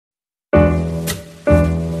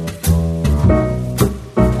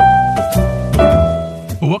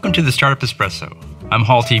Welcome to the Startup Espresso. I'm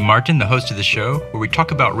Hall T. Martin, the host of the show, where we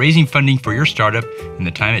talk about raising funding for your startup and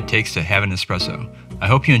the time it takes to have an espresso. I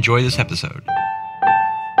hope you enjoy this episode.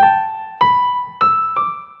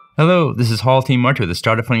 Hello, this is Hall T. Martin with the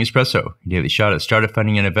Startup Funding Espresso, your daily shot at startup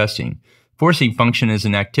funding and investing. Forcing function is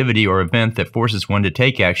an activity or event that forces one to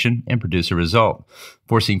take action and produce a result.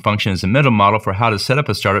 Forcing function is a mental model for how to set up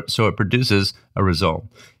a startup so it produces a result.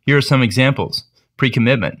 Here are some examples.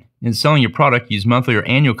 Precommitment. In selling your product, use monthly or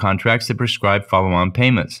annual contracts that prescribe follow-on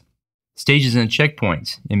payments. Stages and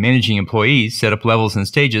checkpoints. In managing employees, set up levels and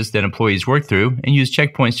stages that employees work through and use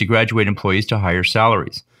checkpoints to graduate employees to higher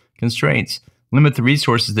salaries. Constraints. Limit the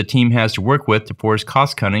resources the team has to work with to force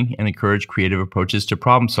cost-cutting and encourage creative approaches to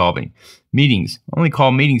problem-solving. Meetings. Only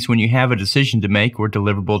call meetings when you have a decision to make or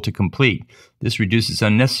deliverable to complete. This reduces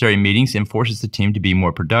unnecessary meetings and forces the team to be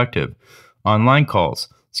more productive. Online calls.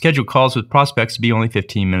 Schedule calls with prospects to be only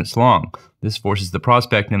 15 minutes long. This forces the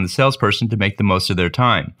prospect and the salesperson to make the most of their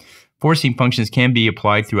time. Forcing functions can be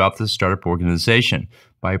applied throughout the startup organization.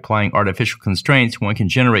 By applying artificial constraints, one can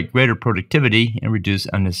generate greater productivity and reduce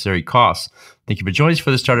unnecessary costs. Thank you for joining us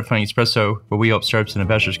for the Startup Funding Espresso, where we help startups and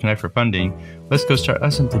investors connect for funding. Let's go start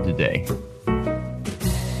us something today.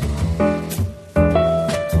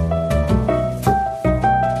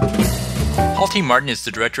 Hall T. Martin is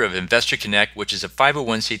the director of Investor Connect, which is a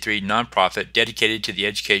 501c3 nonprofit dedicated to the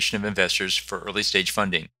education of investors for early-stage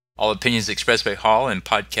funding. All opinions expressed by Hall and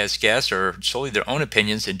podcast guests are solely their own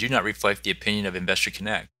opinions and do not reflect the opinion of Investor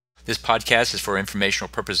Connect. This podcast is for informational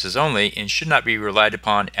purposes only and should not be relied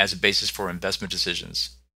upon as a basis for investment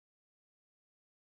decisions.